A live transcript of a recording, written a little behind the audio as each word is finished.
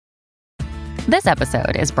This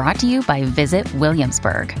episode is brought to you by Visit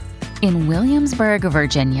Williamsburg. In Williamsburg,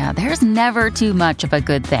 Virginia, there's never too much of a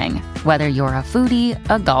good thing. Whether you're a foodie,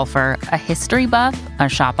 a golfer, a history buff, a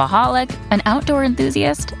shopaholic, an outdoor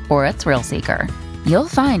enthusiast, or a thrill seeker, you'll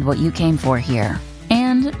find what you came for here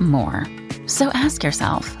and more. So ask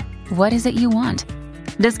yourself, what is it you want?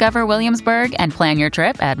 Discover Williamsburg and plan your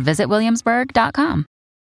trip at visitwilliamsburg.com.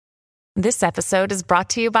 This episode is brought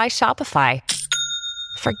to you by Shopify.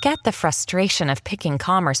 Forget the frustration of picking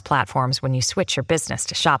commerce platforms when you switch your business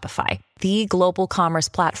to Shopify, the global commerce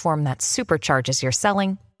platform that supercharges your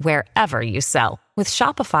selling wherever you sell. With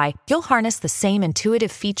Shopify, you'll harness the same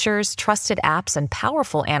intuitive features, trusted apps, and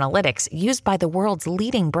powerful analytics used by the world's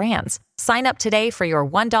leading brands. Sign up today for your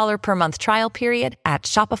 $1 per month trial period at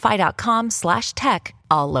shopify.com/tech,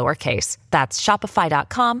 all lowercase. That's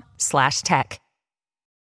shopify.com/tech.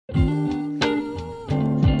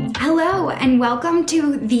 Hello, and welcome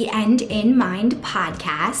to the End in Mind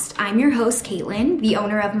podcast. I'm your host, Caitlin, the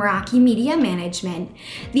owner of Meraki Media Management.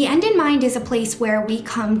 The End in Mind is a place where we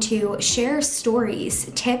come to share stories,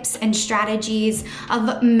 tips, and strategies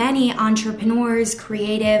of many entrepreneurs,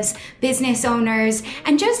 creatives, business owners,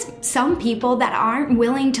 and just some people that aren't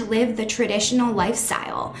willing to live the traditional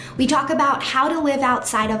lifestyle. We talk about how to live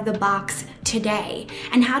outside of the box today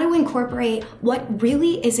and how to incorporate what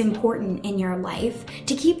really is important in your life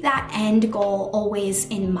to keep that end goal always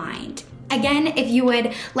in mind. Again, if you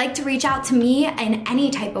would like to reach out to me in any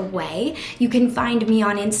type of way, you can find me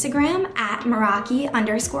on Instagram at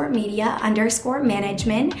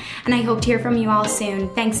Meraki_media_management. And I hope to hear from you all soon.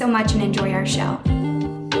 Thanks so much and enjoy our show.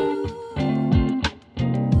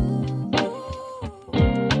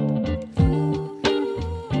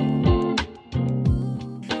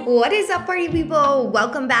 What is up, party people?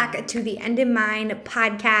 Welcome back to the End in Mind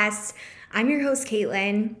podcast. I'm your host,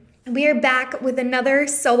 Caitlin. We are back with another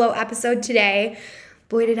solo episode today.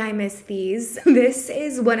 Boy, did I miss these. This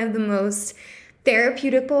is one of the most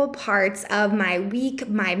therapeutical parts of my week,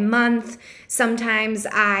 my month. Sometimes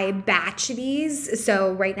I batch these.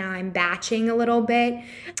 So right now I'm batching a little bit.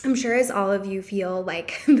 I'm sure as all of you feel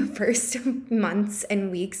like the first months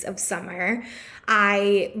and weeks of summer,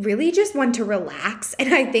 I really just want to relax,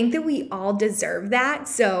 and I think that we all deserve that.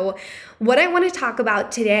 So what I want to talk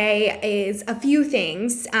about today is a few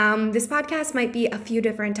things. This podcast might be a few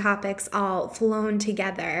different topics all flown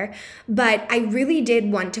together, but I really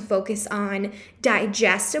did want to focus on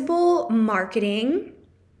digestible marketing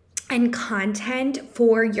and content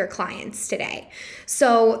for your clients today.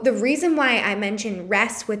 So the reason why I mentioned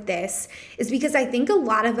rest with this is because I think a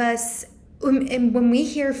lot of us, and when we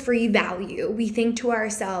hear free value, we think to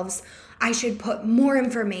ourselves, I should put more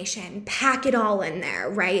information, pack it all in there,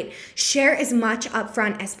 right? Share as much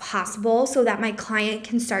upfront as possible so that my client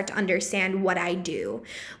can start to understand what I do.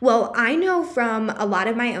 Well, I know from a lot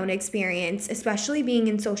of my own experience, especially being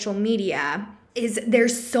in social media, is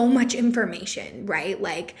there's so much information, right?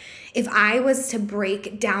 Like if I was to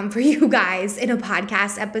break down for you guys in a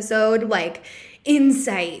podcast episode, like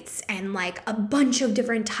insights and like a bunch of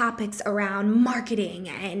different topics around marketing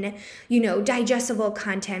and, digestible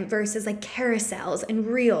content versus like carousels and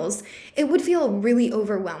reels, it would feel really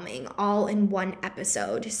overwhelming all in one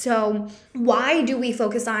episode. So why do we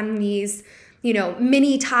focus on these,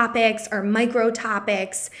 mini topics or micro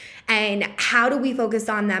topics? And how do we focus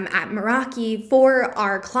on them at Meraki for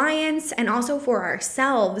our clients and also for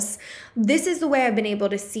ourselves? This is the way I've been able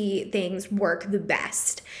to see things work the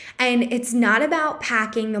best. And it's not about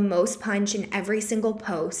packing the most punch in every single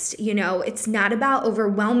post. It's not about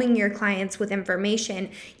overwhelming your clients with information,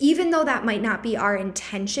 even though that might not be our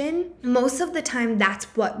intention. Most of the time, that's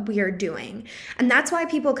what we're doing. And that's why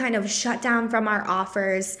people kind of shut down from our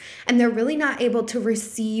offers and they're really not able to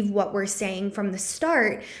receive what we're saying from the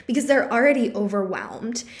start because they're already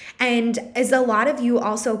overwhelmed. And as a lot of you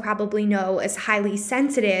also probably know, as highly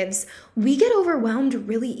sensitives, we get overwhelmed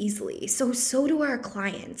really easily. So do our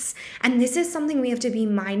clients. And this is something we have to be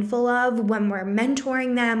mindful of when we're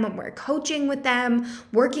mentoring them, when we're coaching with them,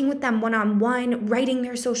 working with them one-on-one, writing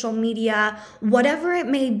their social media, whatever it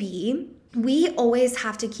may be. We always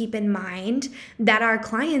have to keep in mind that our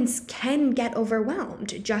clients can get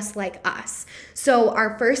overwhelmed just like us. So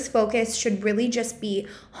our first focus should really just be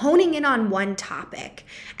honing in on one topic.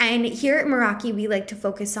 And here at Meraki, we like to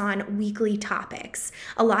focus on weekly topics.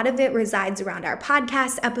 A lot of it resides around our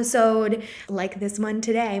podcast episode, like this one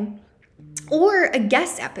today. or a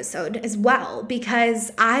guest episode as well,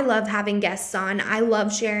 because I love having guests on. I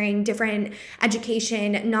love sharing different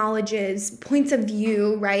education, knowledges, points of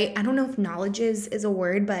view, right? I don't know if knowledges is a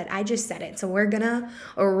word, but I just said it, so we're gonna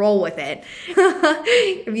roll with it.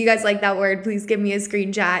 If you guys like that word, please give me a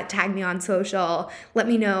screenshot, tag me on social. Let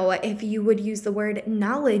me know if you would use the word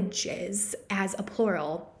knowledges as a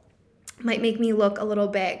plural. Might make me look a little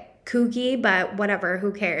bit kooky, but whatever,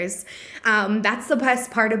 who cares? That's the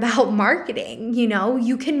best part about marketing.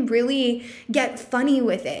 You can really get funny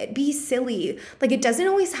with it, be silly. Like, it doesn't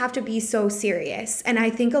always have to be so serious. And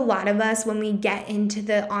I think a lot of us, when we get into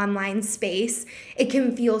the online space, it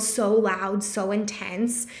can feel so loud, so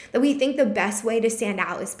intense, that we think the best way to stand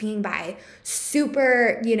out is being by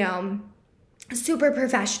super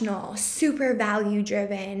professional, super value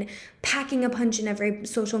driven, packing a punch in every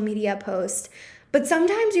social media post. But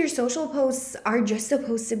sometimes your social posts are just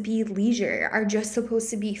supposed to be leisure, are just supposed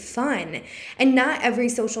to be fun. And not every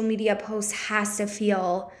social media post has to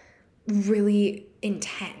feel really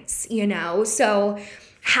intense, So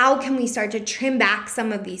how can we start to trim back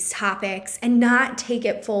some of these topics and not take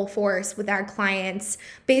it full force with our clients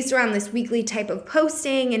based around this weekly type of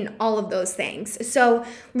posting and all of those things? So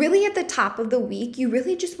really at the top of the week, you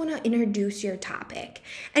really just want to introduce your topic.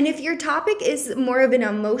 And if your topic is more of an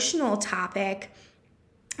emotional topic,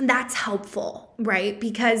 that's helpful, right?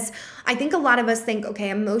 Because I think a lot of us think,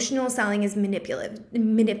 okay, emotional selling is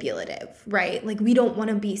manipulative, right? Like, we don't want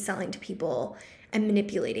to be selling to people and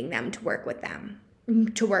manipulating them to work with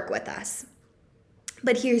us.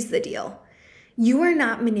 But here's the deal. You are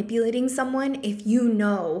not manipulating someone if you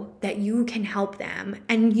know that you can help them.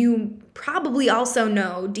 And you probably also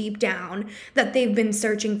know deep down that they've been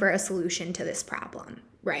searching for a solution to this problem,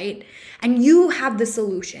 right? And you have the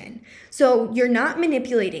solution. So you're not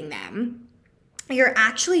manipulating them. You're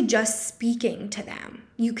actually just speaking to them.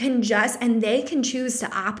 And they can choose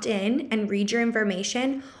to opt in and read your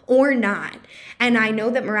information or not. And I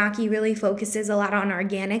know that Meraki really focuses a lot on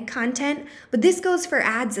organic content, but this goes for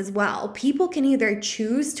ads as well. People can either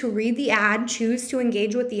choose to read the ad, choose to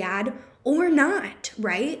engage with the ad, or not,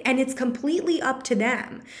 right? And it's completely up to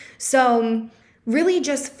them. So really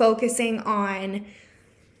just focusing on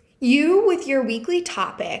you with your weekly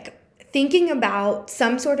topic, thinking about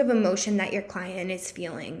some sort of emotion that your client is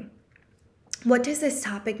feeling. What does this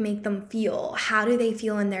topic make them feel? How do they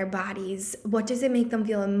feel in their bodies? What does it make them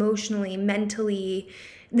feel emotionally, mentally?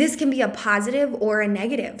 This can be a positive or a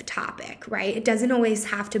negative topic, right? It doesn't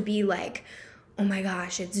always have to be like, oh my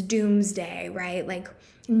gosh, it's doomsday, right? Like,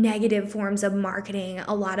 negative forms of marketing,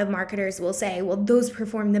 a lot of marketers will say, well, those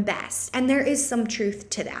perform the best. And there is some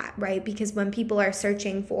truth to that, right? Because when people are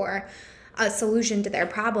searching for a solution to their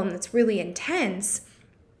problem that's really intense,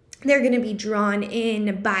 they're going to be drawn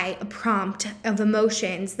in by a prompt of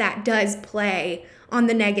emotions that does play on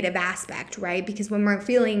the negative aspect, right? Because when we're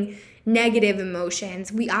feeling negative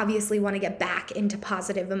emotions, we obviously want to get back into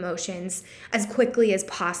positive emotions as quickly as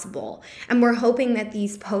possible. And we're hoping that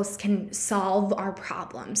these posts can solve our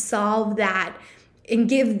problem, solve that, and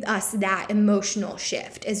give us that emotional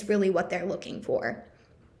shift is really what they're looking for.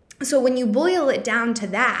 So when you boil it down to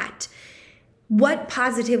that, what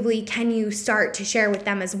positively can you start to share with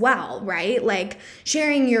them as well, right? Like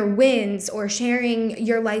sharing your wins or sharing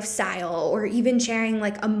your lifestyle, or even sharing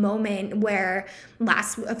like a moment where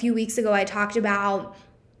a few weeks ago I talked about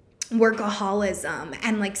workaholism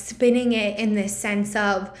and like spinning it in this sense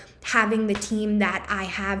of having the team that I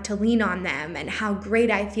have to lean on them, and how great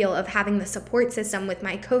I feel of having the support system with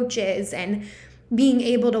my coaches, and being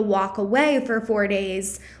able to walk away for 4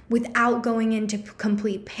 days without going into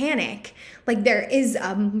complete panic. Like, there is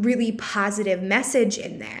a really positive message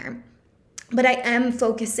in there, but I am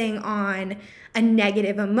focusing on a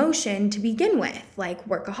negative emotion to begin with, like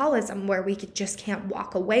workaholism, where we just can't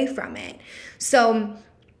walk away from it. So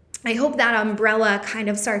I hope that umbrella kind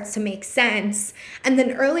of starts to make sense. And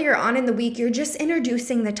then earlier on in the week, you're just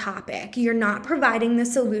introducing the topic. You're not providing the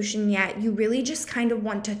solution yet. You really just kind of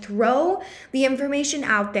want to throw the information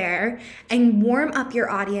out there and warm up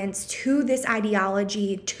your audience to this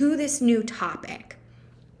ideology, to this new topic.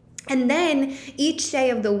 And then each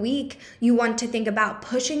day of the week, you want to think about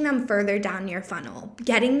pushing them further down your funnel,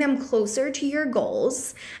 getting them closer to your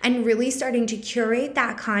goals, and really starting to curate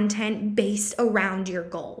that content based around your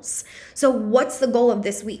goals. So what's the goal of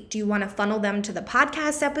this week? Do you want to funnel them to the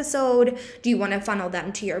podcast episode? Do you want to funnel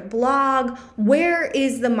them to your blog? Where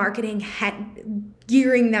is the marketing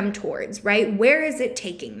gearing them towards, right? Where is it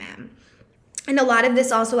taking them? And a lot of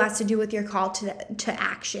this also has to do with your call to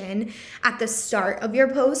action at the start of your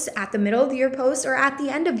post, at the middle of your post, or at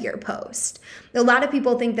the end of your post. A lot of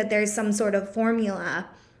people think that there's some sort of formula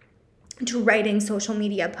to writing social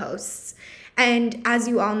media posts. And as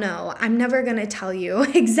you all know, I'm never going to tell you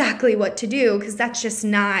exactly what to do because that's just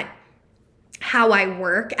not how I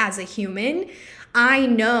work as a human. I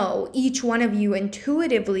know each one of you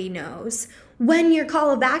intuitively knows when your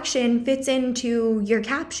call of action fits into your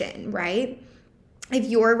caption, right? If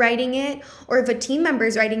you're writing it or if a team member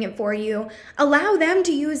is writing it for you, allow them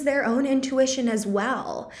to use their own intuition as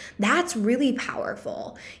well. That's really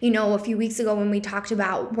powerful. You know, a few weeks ago when we talked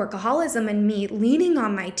about workaholism and me leaning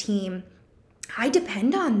on my team, I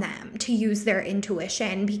depend on them to use their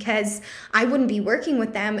intuition because I wouldn't be working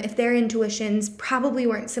with them if their intuitions probably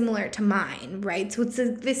weren't similar to mine, right? So it's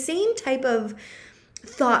the same type of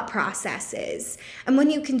thought processes. And when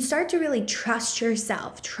you can start to really trust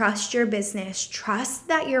yourself, trust your business, trust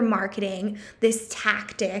that your marketing, this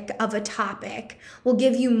tactic of a topic will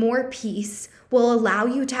give you more peace, will allow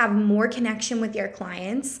you to have more connection with your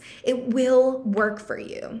clients, it will work for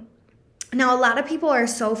you. Now, a lot of people are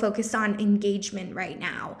so focused on engagement right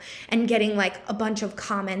now and getting like a bunch of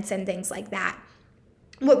comments and things like that.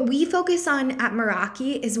 What we focus on at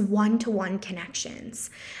Meraki is one-to-one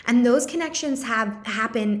connections. And those connections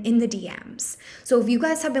happen in the DMs. So if you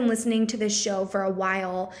guys have been listening to this show for a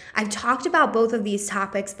while, I've talked about both of these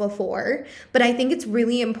topics before, but I think it's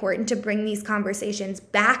really important to bring these conversations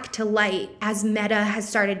back to light as Meta has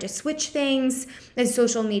started to switch things, as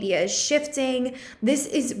social media is shifting. This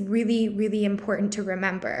is really, really important to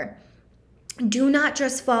remember. Do not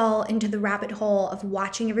just fall into the rabbit hole of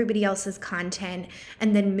watching everybody else's content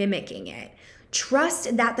and then mimicking it.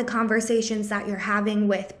 Trust that the conversations that you're having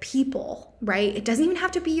with people, right? It doesn't even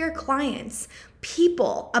have to be your clients.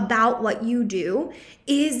 People about what you do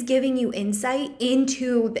is giving you insight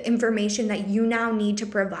into the information that you now need to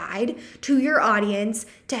provide to your audience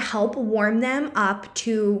to help warm them up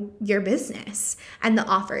to your business and the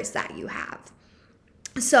offers that you have.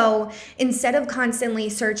 So instead of constantly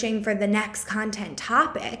searching for the next content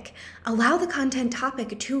topic, allow the content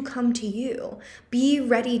topic to come to you. Be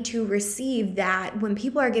ready to receive that when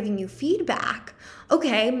people are giving you feedback.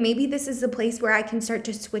 Okay, maybe this is the place where I can start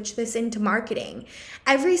to switch this into marketing.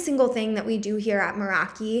 Every single thing that we do here at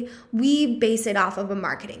Meraki, we base it off of a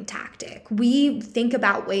marketing tactic. We think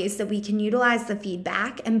about ways that we can utilize the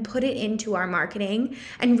feedback and put it into our marketing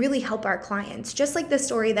and really help our clients. Just like the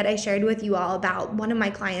story that I shared with you all about one of my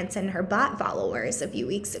clients and her bot followers a few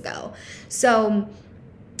weeks ago. So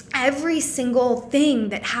every single thing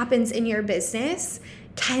that happens in your business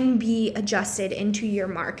can be adjusted into your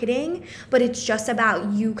marketing, but it's just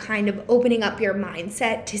about you kind of opening up your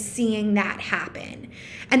mindset to seeing that happen.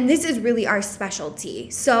 And this is really our specialty.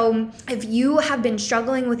 So if you have been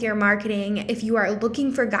struggling with your marketing, if you are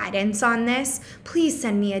looking for guidance on this, please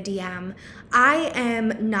send me a DM. I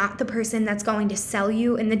am not the person that's going to sell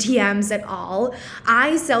you in the DMs at all.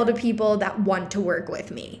 I sell to people that want to work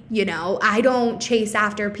with me. You know, I don't chase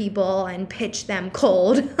after people and pitch them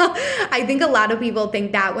cold. I think a lot of people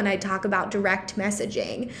think that when I talk about direct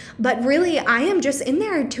messaging, but really I am just in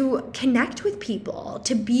there to connect with people,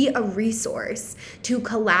 to be a resource, to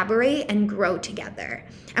collaborate and grow together.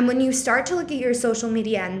 And when you start to look at your social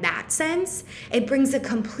media in that sense, it brings a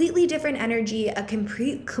completely different energy, a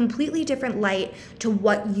completely different light to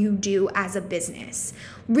what you do as a business.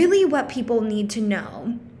 Really, what people need to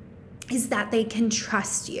know is that they can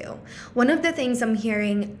trust you. One of the things I'm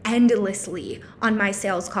hearing endlessly on my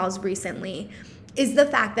sales calls recently is the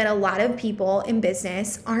fact that a lot of people in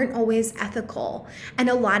business aren't always ethical, and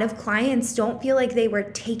a lot of clients don't feel like they were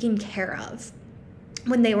taken care of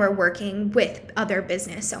when they were working with other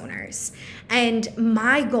business owners. And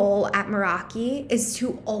my goal at Meraki is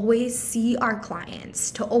to always see our clients,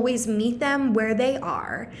 to always meet them where they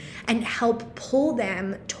are and help pull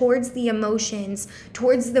them towards the emotions,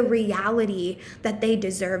 towards the reality that they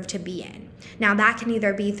deserve to be in. Now that can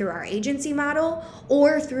either be through our agency model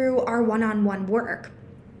or through our one-on-one work.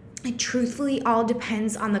 It truthfully all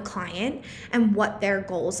depends on the client and what their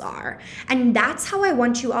goals are. And that's how I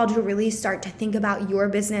want you all to really start to think about your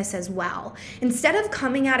business as well. Instead of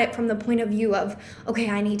coming at it from the point of view of,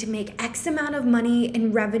 okay, I need to make X amount of money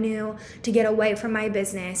in revenue to get away from my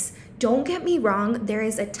business. Don't get me wrong, there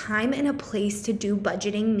is a time and a place to do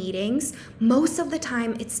budgeting meetings. Most of the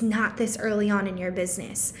time, it's not this early on in your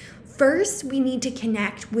business. First, we need to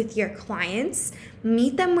connect with your clients,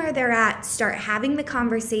 meet them where they're at, start having the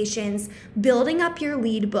conversations, building up your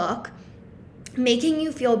lead book, making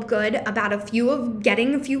you feel good about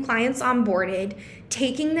getting a few clients onboarded,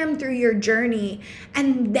 taking them through your journey,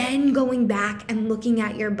 and then going back and looking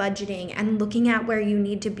at your budgeting and looking at where you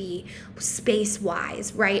need to be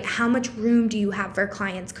space-wise, right? How much room do you have for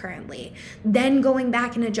clients currently? Then going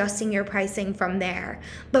back and adjusting your pricing from there.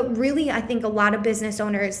 But really, I think a lot of business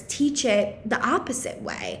owners teach it the opposite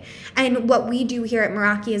way. And what we do here at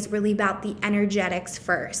Meraki is really about the energetics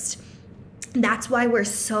first. That's why we're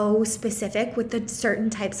so specific with the certain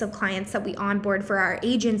types of clients that we onboard for our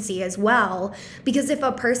agency as well. Because if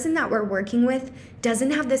a person that we're working with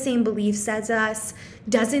doesn't have the same beliefs as us,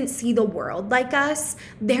 doesn't see the world like us,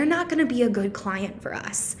 they're not going to be a good client for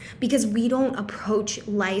us, because we don't approach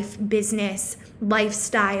life, business,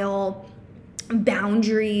 lifestyle,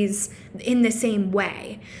 boundaries in the same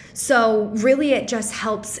way. So really, it just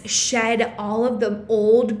helps shed all of the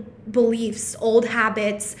old beliefs, old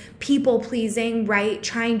habits, people pleasing, right?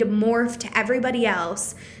 Trying to morph to everybody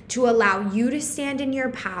else to allow you to stand in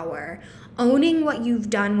your power, owning what you've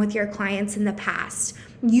done with your clients in the past,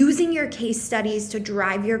 using your case studies to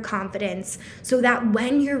drive your confidence so that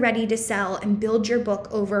when you're ready to sell and build your book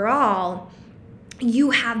overall,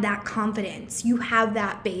 you have that confidence, you have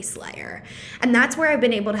that base layer. And that's where I've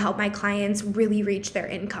been able to help my clients really reach their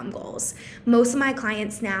income goals. Most of my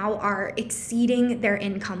clients now are exceeding their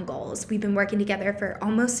income goals. We've been working together for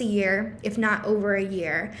almost a year, if not over a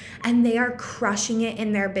year, and they are crushing it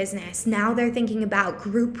in their business. Now they're thinking about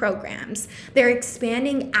group programs. They're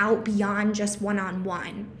expanding out beyond just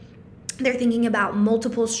one-on-one. They're thinking about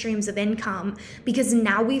multiple streams of income, because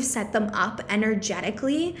now we've set them up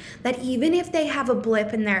energetically that even if they have a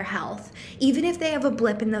blip in their health, even if they have a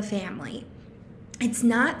blip in the family, it's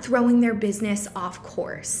not throwing their business off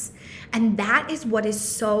course. And that is what is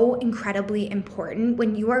so incredibly important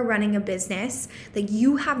when you are running a business, that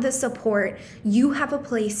you have the support, you have a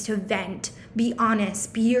place to vent, be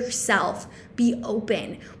honest, be yourself, be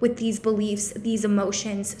open with these beliefs, these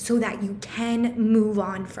emotions, so that you can move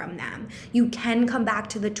on from them. You can come back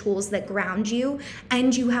to the tools that ground you,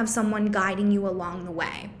 and you have someone guiding you along the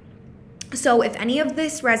way. So if any of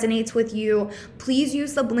this resonates with you, please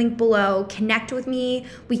use the link below, connect with me.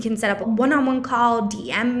 We can set up a one-on-one call,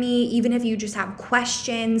 DM me, even if you just have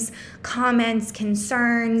questions, comments,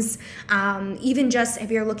 concerns, even just if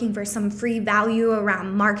you're looking for some free value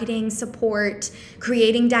around marketing support,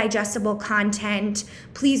 creating digestible content,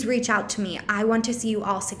 please reach out to me. I want to see you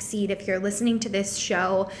all succeed. If you're listening to this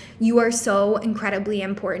show, you are so incredibly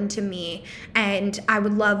important to me, and I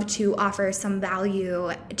would love to offer some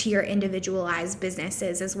value to your individualized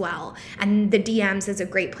businesses as well. And the DMs is a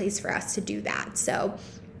great place for us to do that. So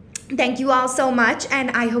thank you all so much,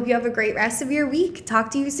 and I hope you have a great rest of your week.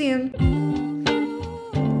 Talk to you soon.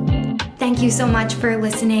 Thank you so much for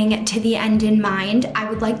listening to The End in Mind. I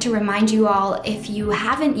would like to remind you all, if you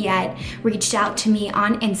haven't yet reached out to me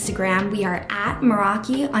on Instagram, we are at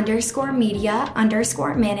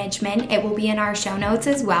Meraki_media_management. It will be in our show notes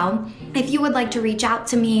as well. If you would like to reach out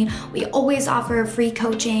to me, we always offer free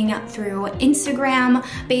coaching through Instagram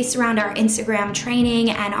based around our Instagram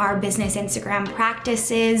training and our business Instagram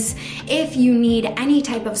practices. If you need any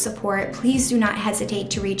type of support, please do not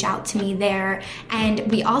hesitate to reach out to me there. And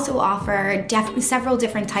we also offer several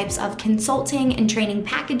different types of consulting and training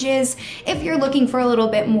packages if you're looking for a little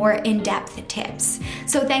bit more in-depth tips.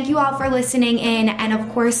 So thank you all for listening in, and of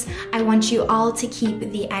course, I want you all to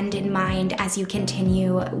keep the end in mind as you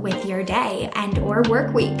continue with your day and or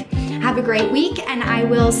work week. Have a great week, and I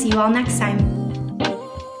will see you all next time.